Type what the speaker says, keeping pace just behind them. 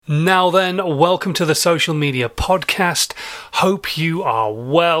Now then, welcome to the Social Media Podcast. Hope you are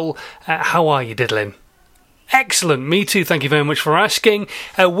well. How are you diddling? Excellent, me too, thank you very much for asking.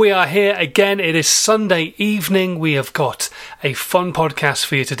 We are here again, it is Sunday evening. We have got a fun podcast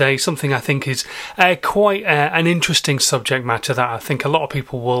for you today, something I think is quite an interesting subject matter that I think a lot of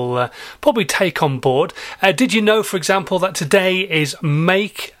people will probably take on board. Did you know, for example, that today is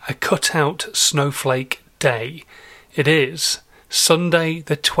Make a Cutout Snowflake Day? It is Sunday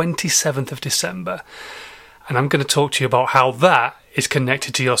the 27th of December, and I'm going to talk to you about how that is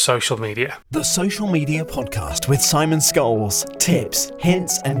connected to your social media. The Social Media Podcast with Simon Scholes. Tips,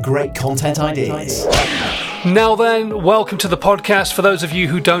 hints, and great content ideas. Now then, welcome to the podcast. For those of you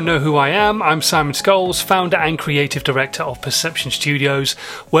who don't know who I am, I'm Simon Scholes, founder and creative director of Perception Studios.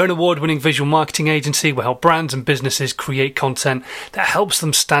 We're an award-winning visual marketing agency. We help brands and businesses create content that helps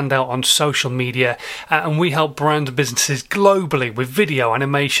them stand out on social media. And we help brands and businesses globally with video,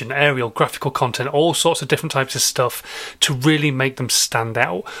 animation, aerial, graphical content, all sorts of different types of stuff to really make them stand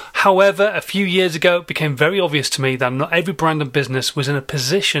out. However, a few years ago, it became very obvious to me that not every brand and business was in a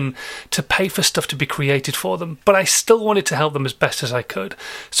position to pay for stuff to be created for them, but I still wanted to help them as best as I could.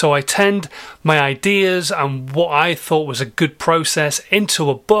 So I turned my ideas and what I thought was a good process into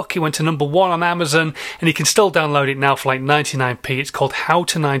a book. It went to number 1 on Amazon, and you can still download it now for like 99p. It's called How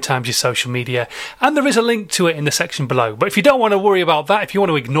to 9 Times Your Social Media, and there is a link to it in the section below. But if you don't want to worry about that, if you want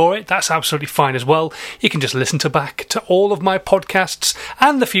to ignore it, that's absolutely fine as well. You can just listen back to all of my podcasts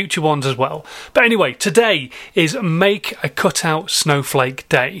and the future ones as well. But anyway, today is Make a Cutout Snowflake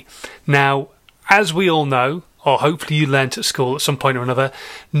Day. Now, as we all know, or hopefully you learnt at school at some point or another,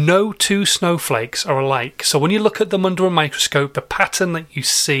 no two snowflakes are alike. So when you look at them under a microscope, the pattern that you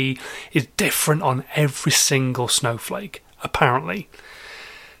see is different on every single snowflake, apparently.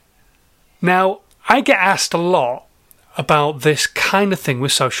 Now, I get asked a lot about this kind of thing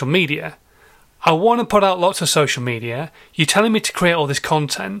with social media. I want to put out lots of social media. You're telling me to create all this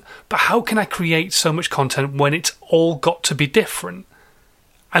content, but how can I create so much content when it's all got to be different?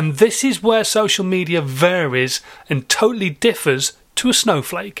 And this is where social media varies and totally differs to a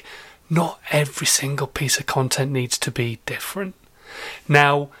snowflake. Not every single piece of content needs to be different.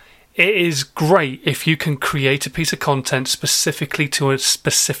 Now, it is great if you can create a piece of content specifically to a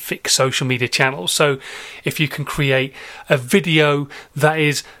specific social media channel. So if you can create a video that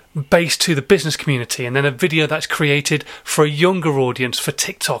is based to the business community, and then a video that's created for a younger audience for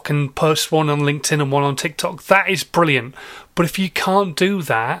TikTok, and post one on LinkedIn and one on TikTok, that is brilliant. But if you can't do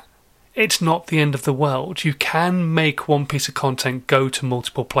that, it's not the end of the world. You can make one piece of content go to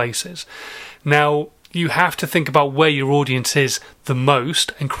multiple places. Now, you have to think about where your audience is the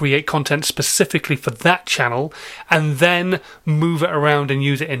most and create content specifically for that channel, and then move it around and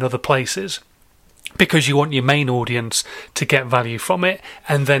use it in other places, because you want your main audience to get value from it,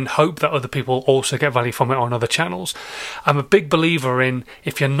 and then hope that other people also get value from it on other channels. I'm a big believer in,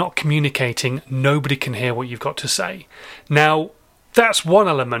 if you're not communicating, nobody can hear what you've got to say. Now, that's one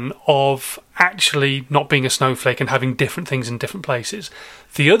element of actually not being a snowflake and having different things in different places.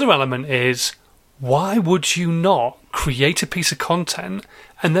 The other element is, why would you not create a piece of content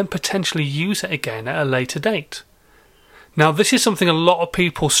and then potentially use it again at a later date? Now, this is something a lot of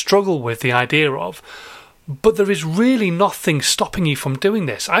people struggle with the idea of, but there is really nothing stopping you from doing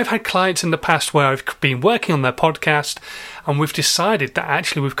this. I've had clients in the past where I've been working on their podcast, and we've decided that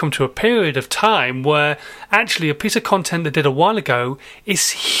actually we've come to a period of time where actually a piece of content they did a while ago is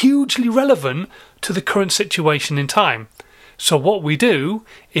hugely relevant to the current situation in time. So what we do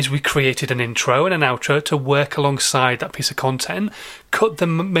is we created an intro and an outro to work alongside that piece of content, cut the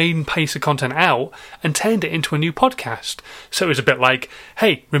main piece of content out, and turned it into a new podcast. So it was a bit like,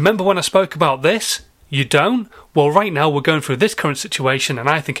 hey, remember when I spoke about this? You don't? Well, right now we're going through this current situation and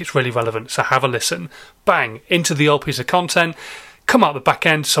I think it's really relevant, so have a listen. Bang, into the old piece of content, come out the back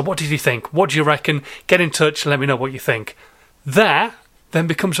end. So what did you think? What do you reckon? Get in touch and let me know what you think. That then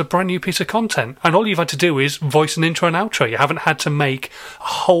becomes a brand new piece of content, and all you've had to do is voice an intro and outro. You haven't had to make a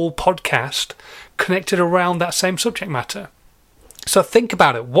whole podcast connected around that same subject matter. So think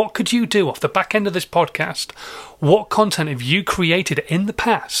about it. What could you do off the back end of this podcast? What content have you created in the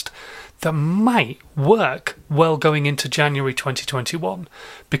past that might work well going into January 2021?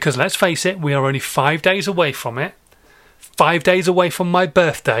 Because let's face it, we are only 5 days away from it. 5 days away from my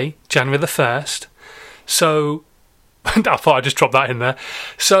birthday, January the 1st. So I thought I'd just drop that in there.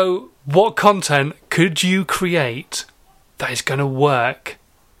 So what content could you create that is going to work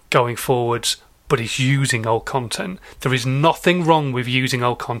going forwards, but is using old content? There is nothing wrong with using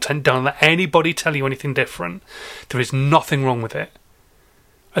old content. Don't let anybody tell you anything different. There is nothing wrong with it,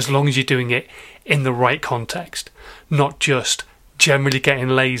 as long as you're doing it in the right context, not just generally getting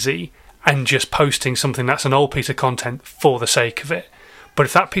lazy and just posting something that's an old piece of content for the sake of it. But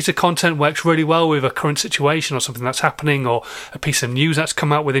if that piece of content works really well with a current situation or something that's happening or a piece of news that's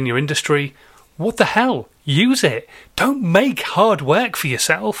come out within your industry, what the hell? Use it. Don't make hard work for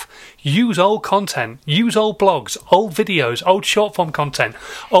yourself. Use old content. Use old blogs, old videos, old short form content,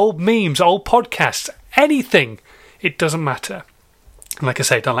 old memes, old podcasts, anything. It doesn't matter. And like I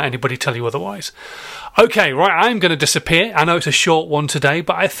say, don't let anybody tell you otherwise. Okay, right, I'm going to disappear. I know it's a short one today,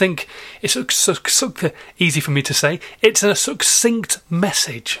 but I think it's easy for me to say. It's a succinct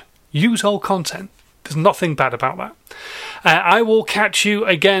message. Use old content. There's nothing bad about that. I will catch you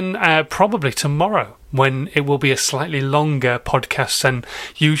again probably tomorrow, when it will be a slightly longer podcast than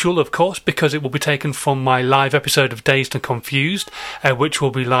usual, of course, because it will be taken from my live episode of Dazed and Confused, which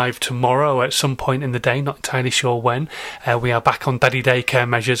will be live tomorrow at some point in the day, not entirely sure when. We are back on daddy daycare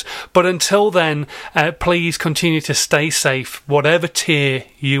measures. But until then, please continue to stay safe, whatever tier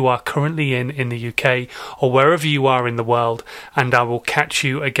you are currently in the UK, or wherever you are in the world, and I will catch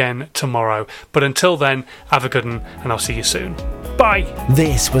you again tomorrow. But until then, have a good one, and I'll see you soon. Bye!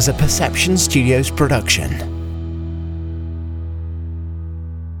 This was a Perception Studios production.